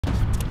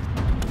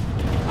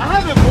I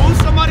haven't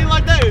moved somebody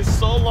like that in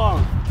so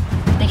long.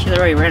 I think she's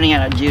already running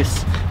out of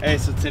juice. Hey,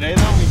 so today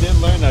though, we did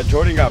learn that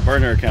Jordan got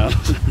burner accounts.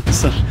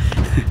 So.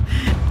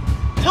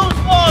 Too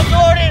small,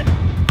 Jordan!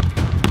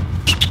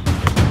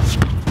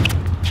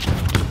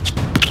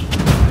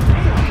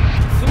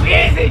 Too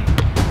easy!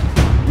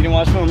 You didn't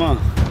watch film, huh?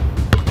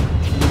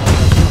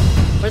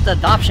 Where's the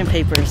adoption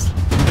papers?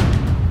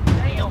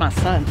 Damn. My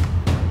son.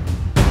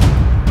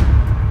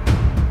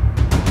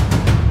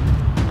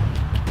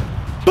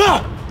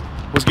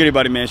 What's good,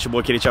 everybody, man? It's your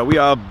boy Kitty Chao. We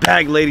are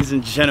back, ladies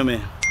and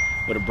gentlemen,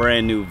 with a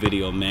brand new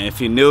video, man. If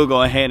you're new,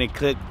 go ahead and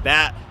click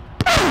that.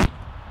 What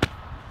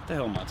the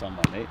hell am I talking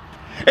about, Nate?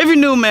 If you're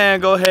new, man,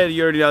 go ahead.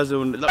 You already know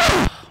doing.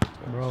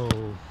 Bro,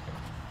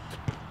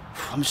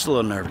 I'm just a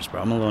little nervous, bro.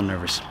 I'm a little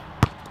nervous.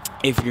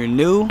 If you're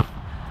new,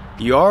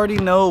 you already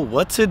know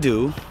what to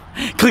do.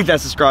 Click that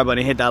subscribe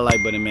button, hit that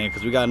like button, man,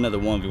 because we got another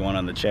 1v1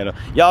 on the channel.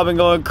 Y'all been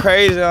going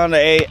crazy on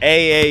the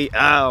AA.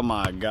 Oh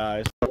my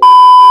gosh.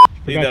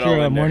 You got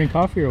your morning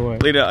coffee or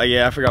what?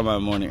 Yeah, I forgot my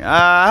morning.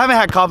 I haven't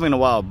had coffee in a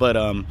while, but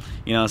you know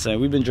what I'm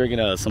saying, we've been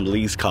drinking some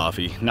Lee's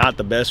coffee. Not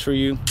the best for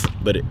you,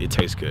 but it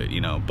tastes good,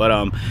 you know.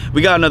 But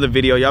we got another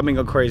video. Y'all been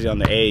going crazy on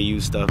the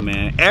AAU stuff,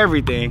 man.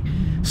 Everything.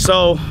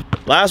 So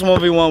last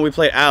 1v1 we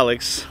played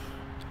Alex.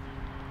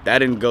 That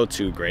didn't go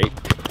too great.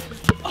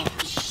 Oh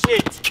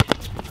shit.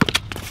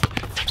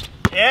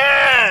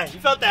 Yeah, you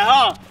felt that,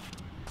 huh?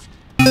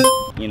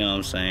 You know what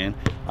I'm saying?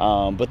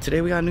 But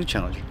today we got a new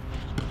challenge.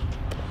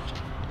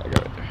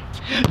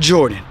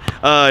 Jordan.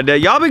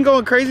 Y'all been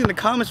going crazy in the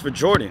comments for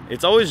Jordan.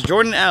 It's always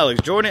Jordan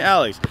Alex, Jordan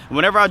Alex. And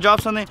whenever I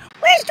drop something,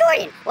 where's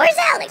Jordan? Where's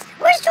Alex?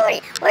 Where's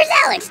Jordan? Where's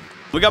Alex?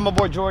 We got my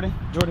boy Jordan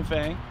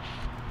Fang.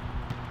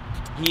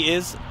 He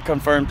is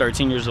confirmed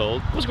 13 years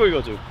old. What school you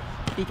go to?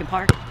 Beacon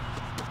Park.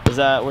 Where's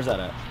that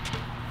at?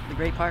 The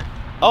Great Park.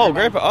 Oh,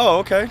 Great Park. Oh,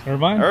 okay.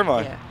 Irvine?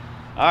 Yeah.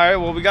 All right,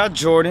 well, we got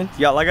Jordan.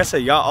 Y'all, like I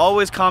said, y'all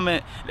always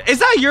comment. Is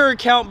that your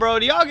account, bro?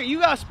 You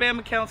got spam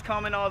accounts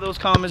comment all those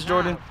comments,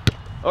 Jordan?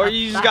 Or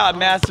you just got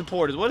mad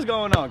supporters? What's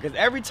going on? Because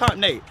every time,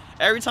 Nate,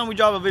 every time we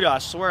drop a video, I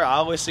swear I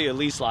always see at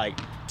least like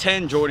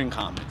 10 Jordan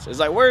comments. It's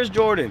like, where's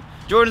Jordan?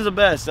 Jordan's the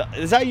best.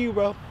 Is that you,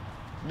 bro?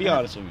 Be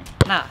honest with me.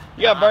 Nah.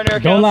 You got burner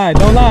accounts? Don't lie,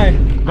 don't lie.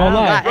 Don't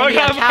lie. Bro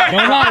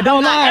got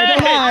Don't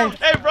lie.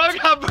 Hey, bro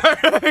got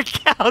burner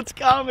accounts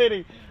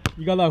commenting.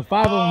 You got like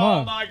 5 of them, huh?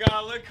 Oh my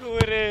God, look who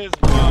it is,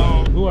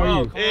 bro. Who are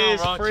you?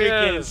 It's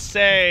freaking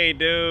Say,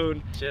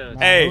 dude. Nah,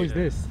 hey, who's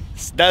this?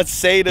 That's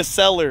Say the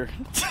Seller.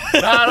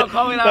 Nah, don't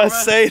call me that,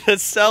 That's bro. Say the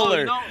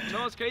Seller. No,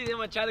 it's crazy. I'm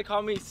gonna try to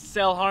call me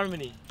Sell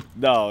Harmony.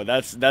 No,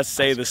 that's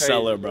Say the crazy,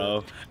 Seller,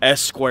 bro.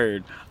 S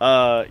squared.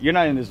 You're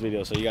not in this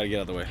video, so you gotta get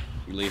out of the way.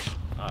 You leave.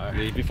 Alright.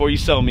 Leave before you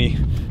sell me.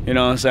 You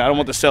know what I'm saying? I don't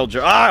want the sell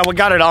jerk. Ah, we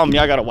got it on me.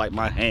 I gotta wipe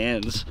my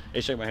hands. Hey,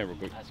 shake my hand real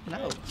quick.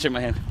 No. Shake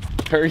my hand.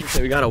 Hurry.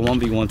 So we got a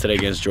 1v1 today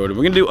against Jordan.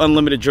 We're gonna do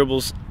unlimited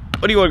dribbles.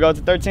 What do you want to go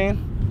to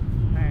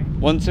 13? Alright.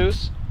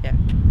 1-2s? Yeah.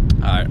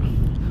 Alright.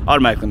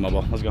 Automatically my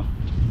ball. Let's go.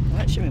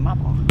 What? Shoot me my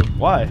ball.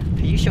 Why?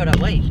 Cause you showed up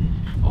late.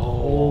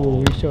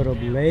 Oh, he showed up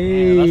Man,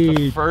 late. that's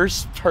the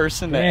first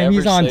person that Damn, ever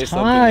he's on say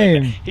something like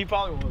that. time. He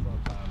probably was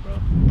on time, bro.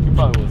 He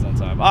probably was on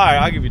time. Alright,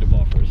 I'll give you the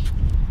ball first.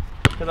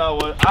 Cause I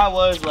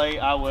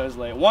was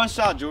late. One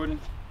shot, Jordan.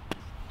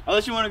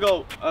 Unless you want to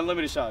go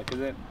unlimited shot, cause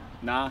then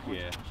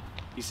yeah.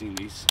 You seen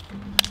these.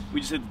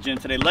 We just hit the gym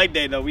today. Leg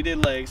day though. We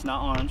did legs, not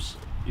arms.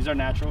 These are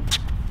natural.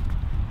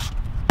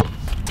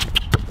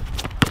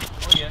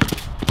 Oh yeah.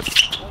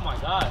 Oh my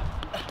God.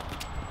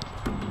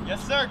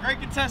 Yes, sir. Great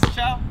contest,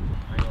 Chao.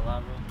 I ain't gonna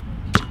lie,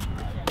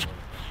 bro.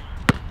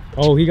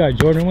 Oh, he got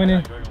Jordan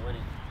winning? Jordan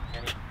winning.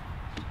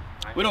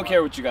 We don't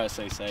care what you guys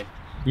say.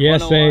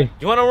 Yes, Say.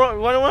 You wanna run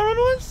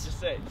once? Just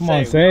say. Come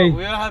on, Say.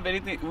 We don't have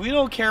anything. We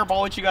don't care about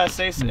what you guys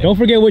say. Don't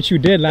forget what you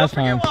did last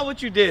time. Don't forget about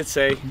what you did,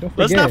 Say. Don't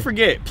Let's forget. not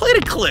forget. Play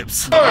the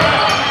clips.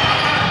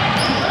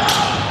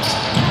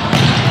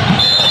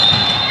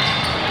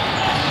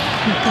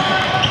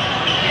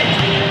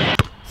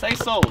 Say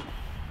sold.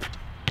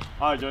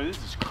 All right, Joey, this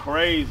is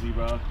crazy,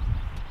 bro.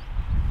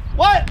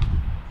 What?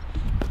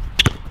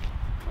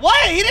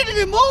 What? He didn't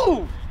even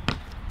move.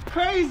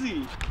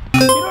 Crazy.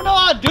 You don't know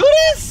how to do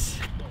this?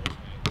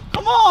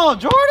 Come on,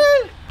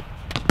 Jordan.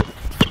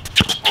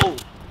 Oh.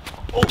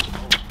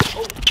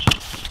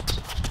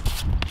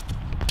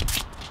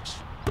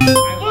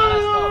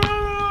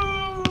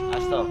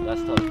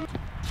 That's tough.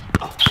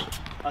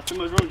 That's too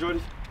much room,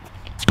 Jordan.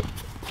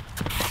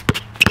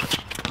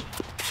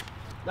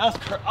 That's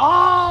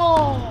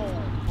oh!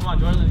 Come on,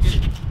 Jordan, let's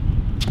get it.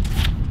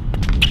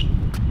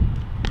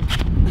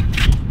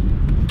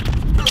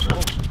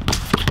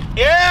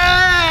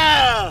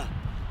 Yeah!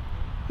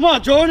 Come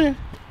on, Jordan.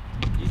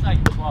 He's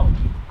like 12.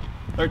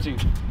 13.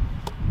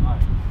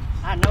 Alright.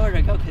 I know where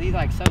to go because he's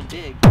like so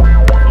big.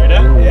 Hear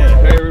that?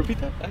 Yeah. Hey, repeat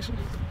that, actually.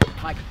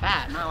 Like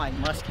fat, not like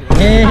muscular.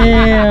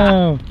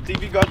 Damn.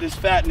 TV got this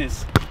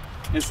fatness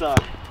inside.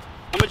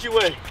 How much you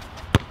weigh?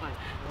 Like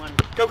one.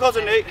 Come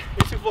closer, Nate.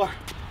 You're too far.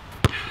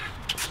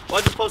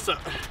 Why'd you post up?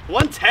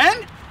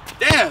 110?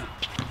 Damn.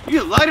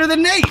 You're lighter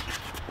than Nate.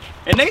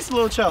 And Nate's a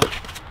little Chao.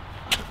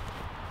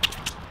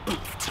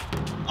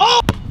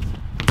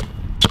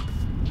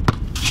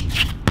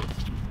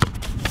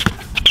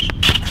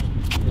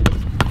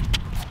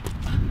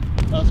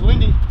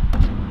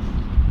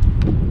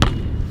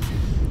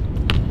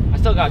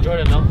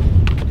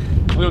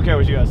 don't care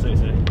what you guys say.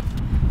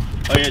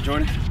 Oh yeah,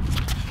 Jordan.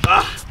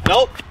 Ah,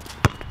 nope.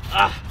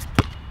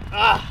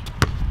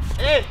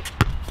 Hey.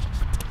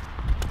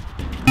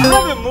 I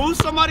haven't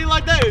moved somebody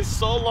like that in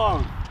so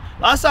long.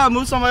 Last time I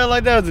moved somebody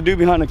like that was the dude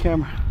behind the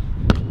camera.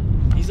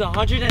 He's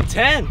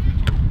 110.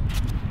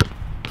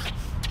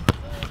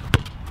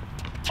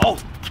 Oh.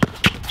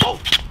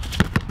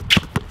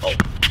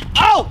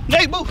 Oh,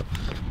 Nate, move.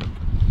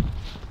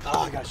 Oh,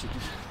 I gotta shoot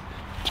this.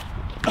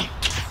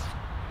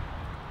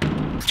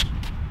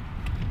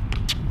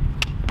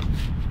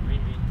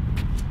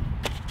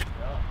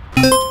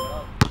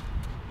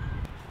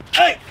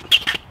 Hey!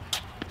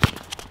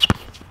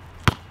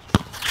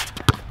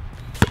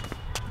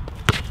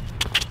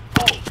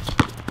 Oh.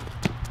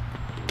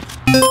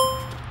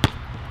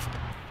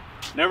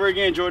 Never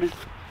again, Jordan.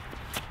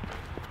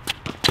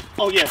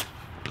 Oh yeah.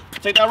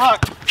 Take that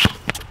rock.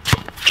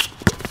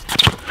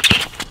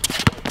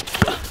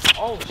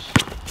 Oh shit.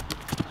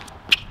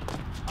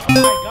 Oh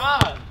my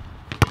god.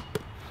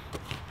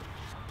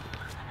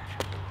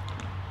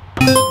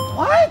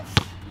 What?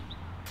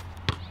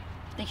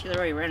 I think she's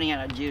already running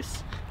out of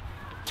juice.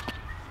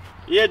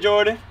 Yeah,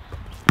 Jordan.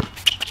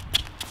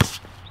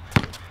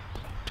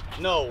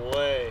 No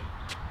way.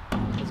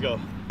 Let's go.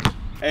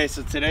 Hey,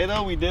 so today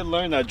though, we did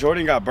learn that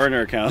Jordan got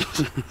burner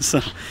accounts.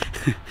 So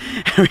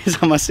every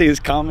time I see his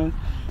comment,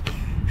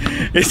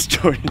 it's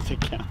Jordan's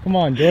account. Come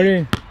on,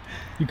 Jordan.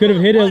 You could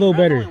have hit it a little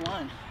better.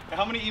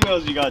 How many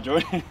emails you got,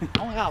 Jordan? I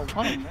only got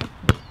one, bro.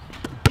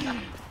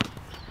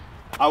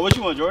 Alright, what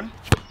you want, Jordan?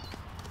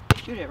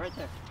 Shoot it right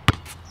there.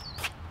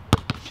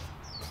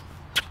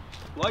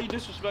 Why you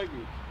disrespect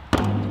me?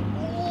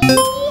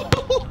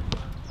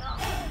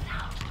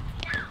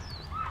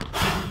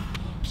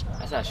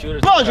 That's that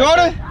shooter's Come on, touch.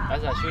 Jordan.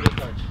 That's that shooter's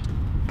touch.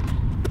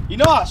 You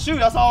know I shoot,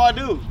 that's all I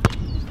do.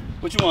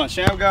 What you want,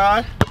 Sham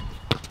God?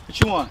 What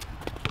you want?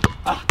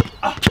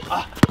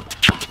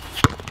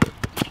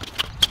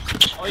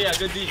 Oh yeah,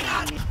 good D.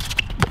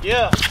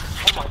 Yeah.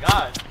 Oh my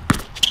god.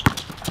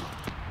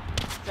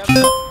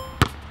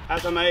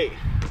 That's on my 8.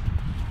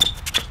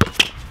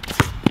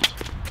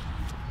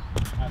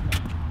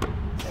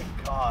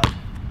 Thank God.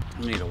 I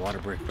need a water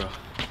break, bro.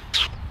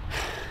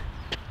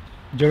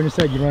 Jordan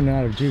said you're running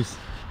out of juice.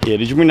 Yeah,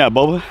 did you bring that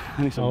boba?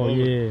 I need some Oh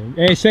boba.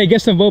 yeah. Hey, say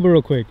get some boba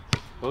real quick.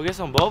 Go get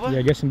some boba?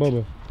 Yeah, get some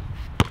boba.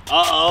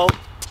 Uh-oh,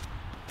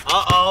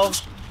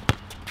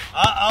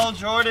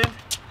 Jordan.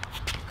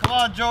 Come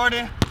on,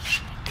 Jordan.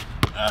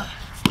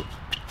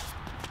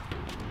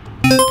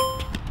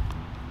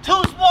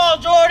 Too small,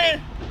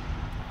 Jordan.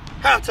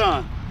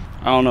 Halftime.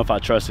 I don't know if I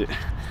trust it.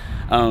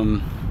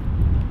 Not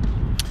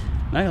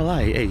gonna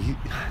lie, hey,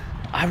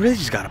 I really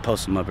just gotta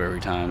post them up every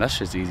time. That's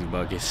just easy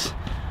buckets.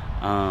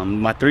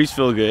 My threes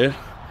feel good.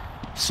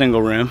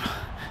 Single rim.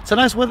 It's a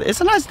nice weather.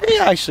 It's a nice day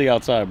actually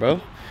outside, bro.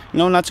 You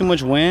know, not too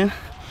much wind.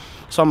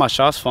 Saw my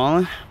shots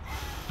falling.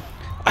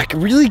 I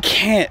really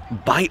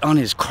can't bite on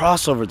his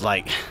crossovers.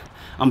 Like,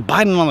 I'm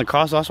biting on the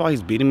cross. That's why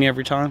he's beating me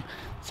every time.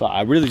 So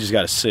I really just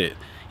gotta sit.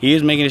 He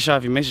is making a shot.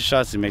 If he makes the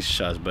shots, he makes the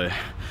shots. But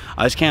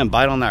I just can't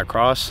bite on that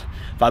cross.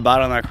 If I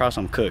bite on that cross,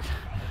 I'm cooked.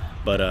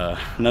 But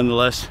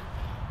nonetheless,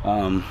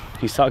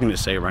 he's talking to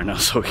Say right now,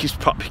 so he's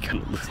probably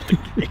gonna lose the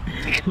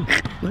game.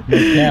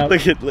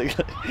 Look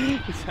at.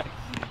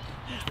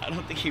 I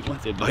don't think he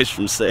wants advice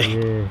from Say.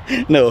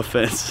 Yeah. No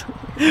offense,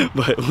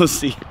 but we'll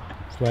see.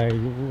 It's like,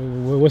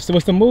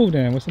 what's the move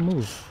then? What's the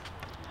move?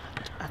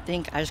 I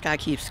think I just gotta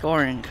keep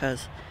scoring,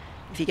 because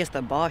if he gets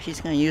the ball,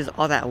 he's gonna use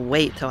all that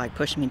weight to like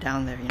push me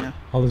down there, you know?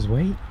 All his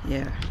weight?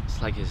 Yeah.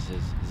 It's like his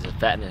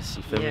fatness,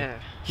 you feel me? Yeah.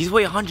 He's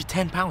weighing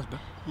 110 pounds, bro.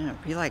 Yeah,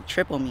 he like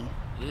triple me.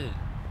 Yeah.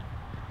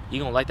 You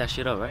gonna light that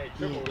shit up, right? Hey,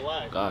 triple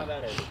relax. God.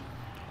 Not that heavy.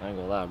 I ain't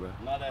gonna lie, bro.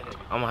 Not that heavy.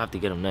 I'm gonna have to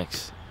get him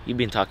next. You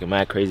been talking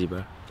mad crazy,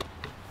 bro.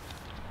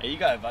 Hey, you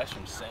got advice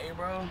from Say,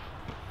 bro?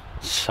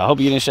 I hope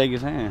you didn't shake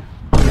his hand.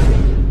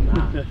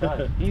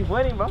 Nah, he's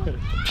winning, bro.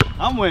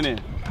 I'm winning.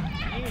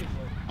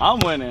 I'm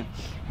winning.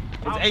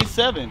 It's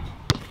 8-7.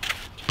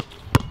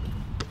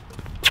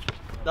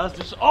 That's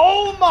just.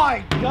 Oh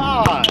my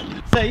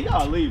God! Say, you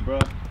gotta leave, bro.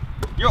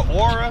 Your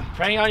aura.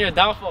 Praying on your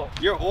downfall.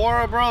 Your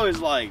aura, bro, is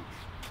like.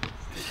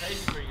 It's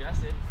crazy for you,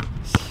 that's it.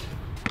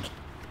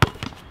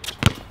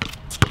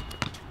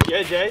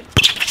 Yeah, Jay.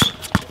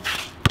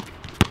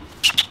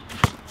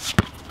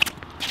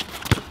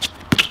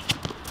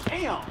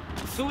 Damn.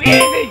 Too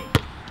easy.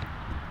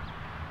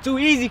 Too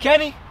easy,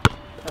 Kenny.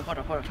 Oh, hold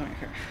on, come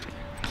here.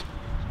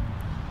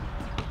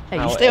 Hey,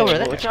 you stay over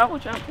there. Watch out,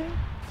 Kenny.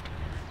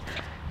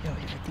 Yo, I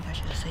think I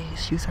should say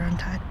his shoes are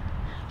untied.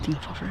 I think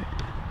I'll fall for it.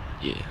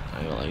 Yeah, I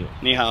ain't gonna lie.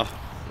 Ni hao.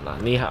 Nah,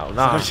 ni hao.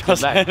 Nah,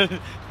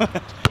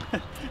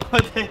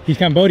 He's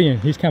Cambodian.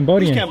 He's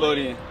Cambodian. He's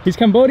Cambodian. He's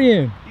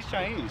Cambodian. He's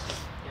Chinese.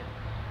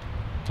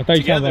 I thought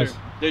you said Together, was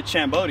they're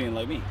Cambodian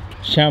like me.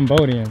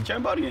 Cambodian.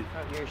 Cambodian.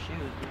 Oh, your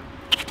shoes, bro.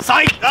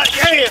 Psych! Yeah!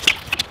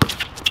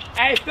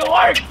 Hey, it still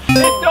works.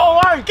 It still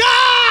works.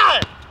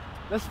 God!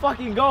 Let's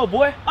fucking go,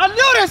 boy. I knew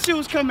that shit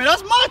was coming.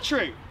 That's my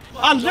trick.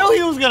 I knew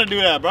he was gonna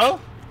do that, bro.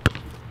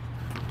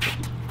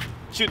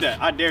 Shoot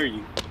that. I dare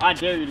you. I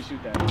dare you to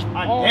shoot that.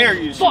 I dare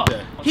you to shoot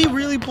that. He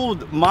really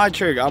pulled my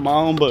trigger out my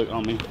own book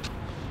on me.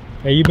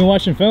 Hey, you been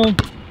watching film?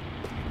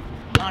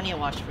 I don't need to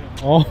watch film.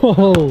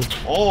 Oh.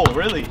 Oh,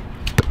 really?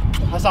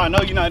 That's how I know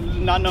you're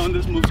not knowing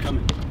this move's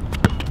coming.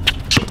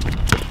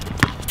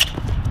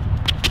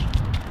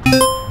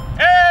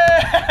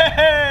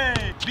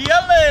 Hey!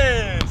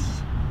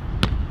 BLS!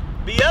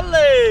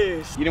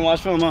 BLS! You didn't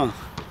watch film, huh?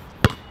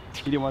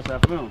 You didn't watch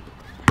that film?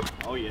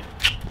 Oh, yeah.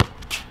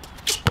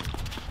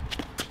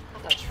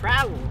 That's a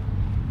travel.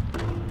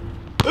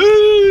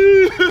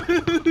 Ooh! That's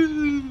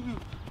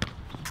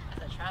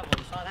a travel.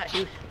 You saw that?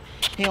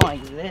 He went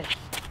like this.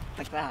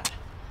 Like that.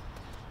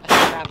 That's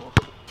a travel.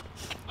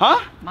 Huh?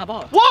 My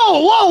ball.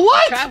 Whoa, whoa,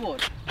 what?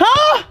 Traveled.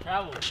 Huh?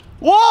 Traveled.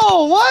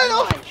 Whoa,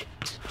 what? Like,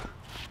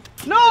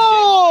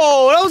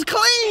 No, that was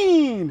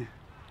clean.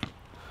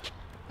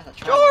 that's a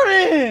travel.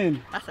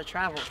 Jordan! That's a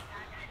travel.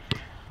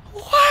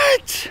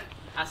 What?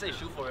 I say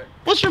shoot for it.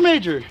 What's your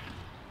major?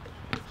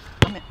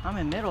 I'm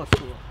in middle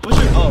school. What's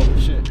your, oh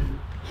shit.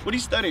 What are you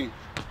studying?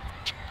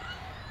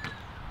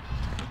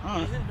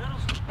 I'm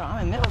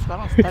in middle school. I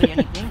don't study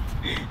anything.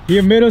 He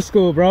in middle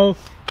school, bro.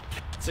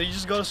 So you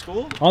just go to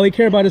school? All he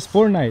care about is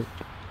Fortnite.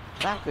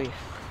 Exactly.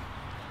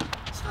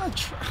 It's not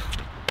true.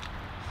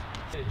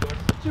 Hey, Jordan.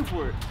 Shoot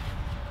for it.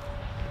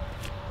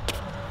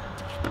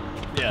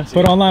 Yeah.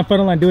 Foot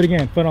online, do it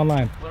again. Foot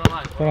online. Put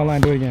online. Foot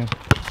online, do it again.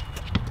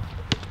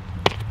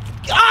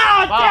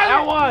 Ah, Wow, damn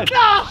that it. one.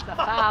 The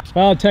foul.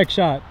 Foul tech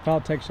shot. Foul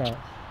tech shot.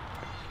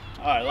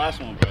 All right, last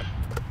one, bro.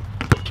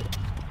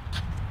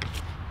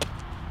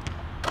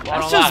 Ball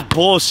That's don't just lie.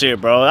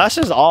 bullshit, bro. That's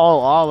just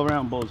all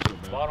around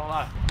bullshit, bro. Ball don't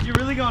lie. You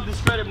really gonna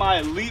discredit my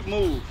elite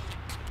move?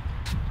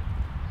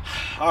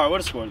 All right, what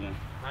a score then?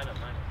 9 up,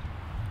 9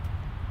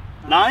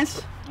 up.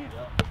 Nines?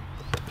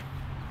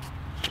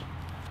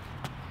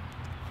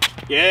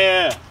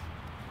 Yeah.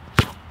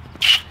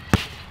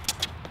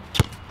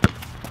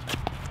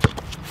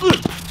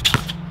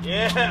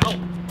 Yeah. Oh.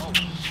 Oh.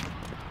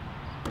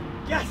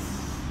 Yes.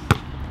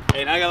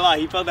 Hey, not gonna lie,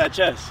 he felt that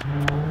chest.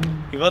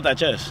 He felt that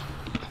chest.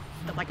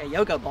 It's like a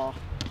yoga ball.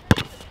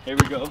 Here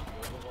we go.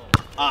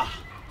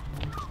 Ah.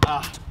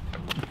 Ah.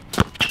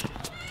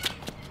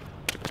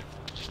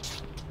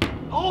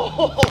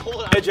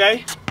 Oh. Hey,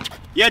 Jay.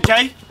 Yeah,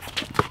 Jay.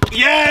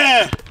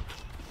 Yeah.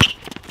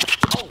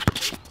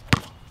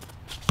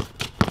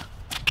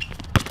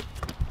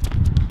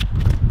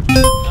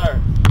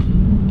 Sir.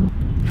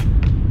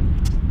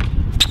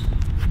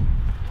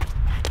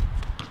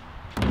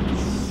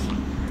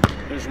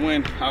 There's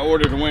win. I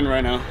ordered a win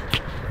right now.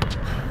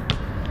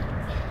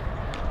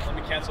 Let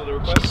me cancel the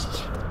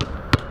request.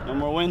 No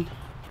more win.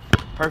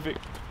 Perfect.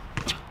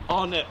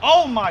 All net.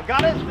 Oh my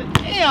God! That's the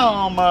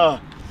damn.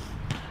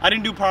 I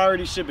didn't do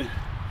priority shipping.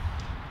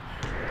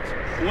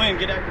 Win,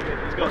 get activated.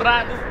 Let's go. What did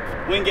I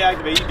do? Win, get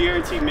activated. You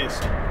guarantee miss.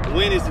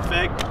 Win is the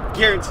fact.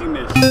 Guarantee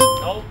miss.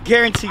 No.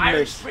 Guarantee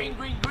Irish, miss.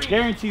 green.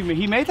 Guarantee miss.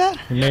 He made that?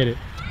 He made it.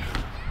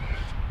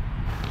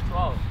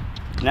 12.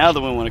 Now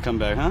the win want to come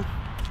back, huh?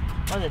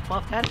 Was it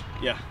 12-10?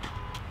 Yeah.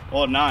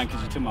 Well, 9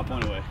 because you took my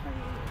point away.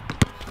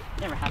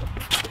 Never had it.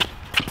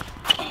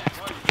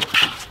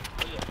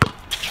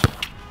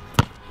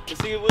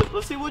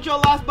 Let's see what your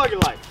last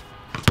bucket like.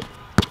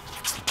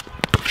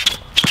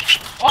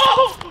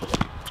 Oh!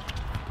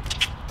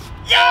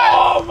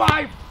 Oh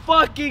my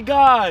fucking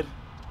God!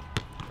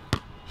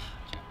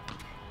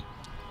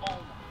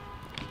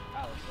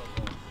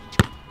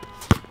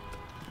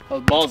 That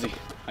was ballsy.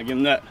 I give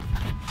him that.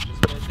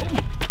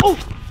 Oh!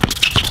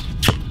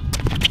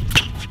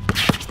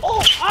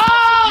 Oh!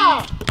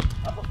 Ah!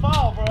 That's a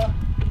foul, bro.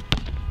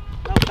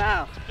 No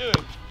foul. Dude.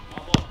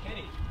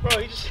 Kenny. Bro,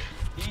 he just...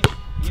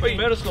 He's in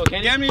middle school,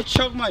 Kenny. Damn near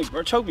choke Mike,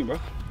 bro. Choke me, bro.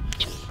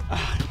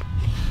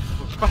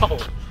 Bro. Bro,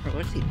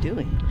 what's he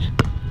doing?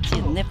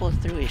 His nipples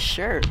through his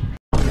shirt.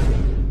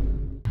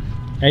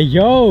 Hey,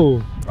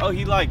 yo. Bro,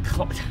 he like...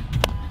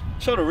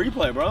 Show the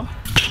replay, bro.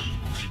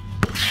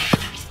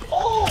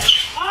 Oh!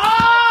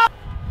 Ah!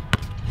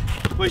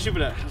 Wait, shoot for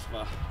that. That's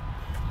foul.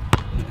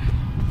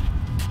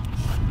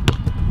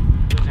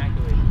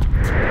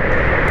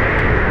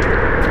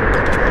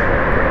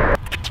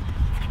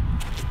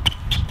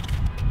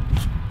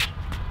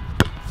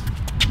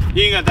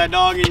 You ain't got that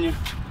dog in you.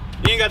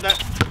 You ain't got that.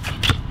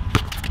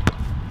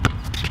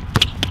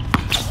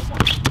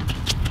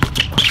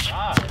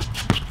 God.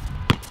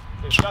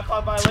 Dude, shot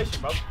clock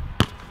violation, bro.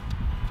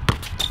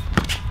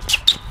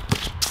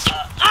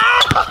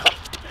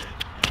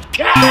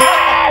 Gay!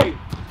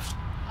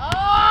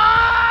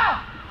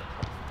 Ah!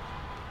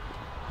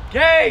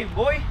 Gay,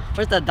 boy.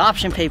 Where's the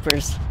adoption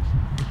papers?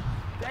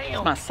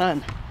 Damn. My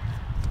son.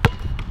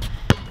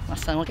 My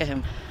son, look at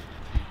him.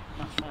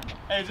 My son.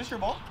 Hey, is this your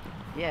ball?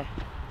 Yeah.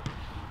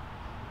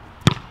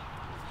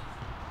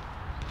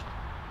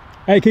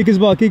 Hey, kick his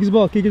ball, kick his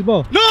ball, kick his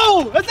ball.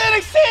 No! That's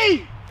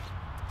NXT!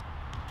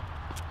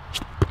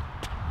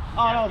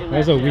 Oh, That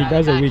was a weak, that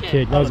was a weak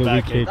kick. That was a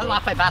weak kick. That's why I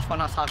play basketball,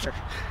 not soccer.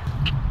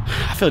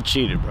 I feel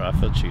cheated, bro. I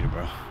feel cheated,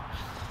 bro.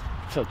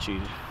 I feel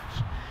cheated.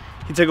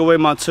 He took away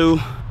my 2.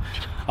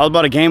 I was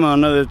about to game on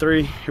another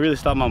 3. It really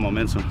stopped my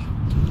momentum.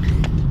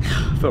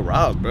 I feel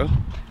robbed, bro.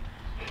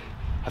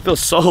 I feel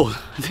sold.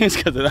 I think it's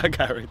because of that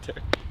guy right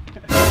there.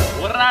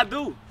 What did I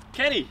do?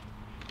 Kenny,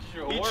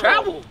 he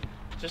traveled.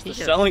 Just the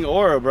selling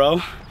aura, bro.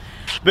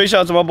 Big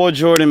shout out to my boy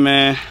Jordan,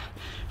 man.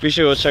 Be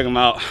sure to go check him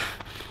out.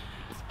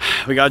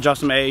 We gotta drop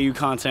some AAU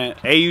content.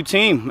 AAU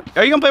team.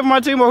 Are you gonna play for my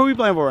team or who are you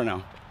playing for right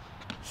now?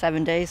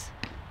 7 days.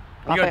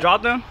 You gonna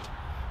drop them?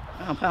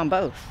 I'll play on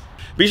both.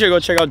 Be sure to go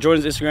check out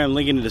Jordan's Instagram,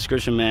 link in the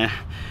description, man.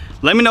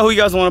 Let me know who you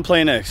guys want to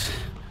play next.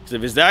 Because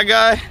if it's that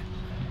guy,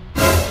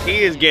 he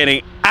is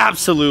getting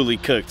absolutely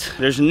cooked.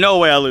 There's no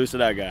way I lose to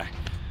that guy.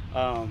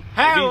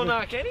 Hell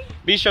no, Kenny.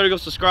 Be sure to go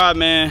subscribe,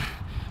 man.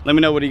 Let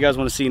me know what you guys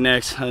want to see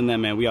next. Other than that,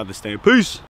 man, we out this thing. Peace.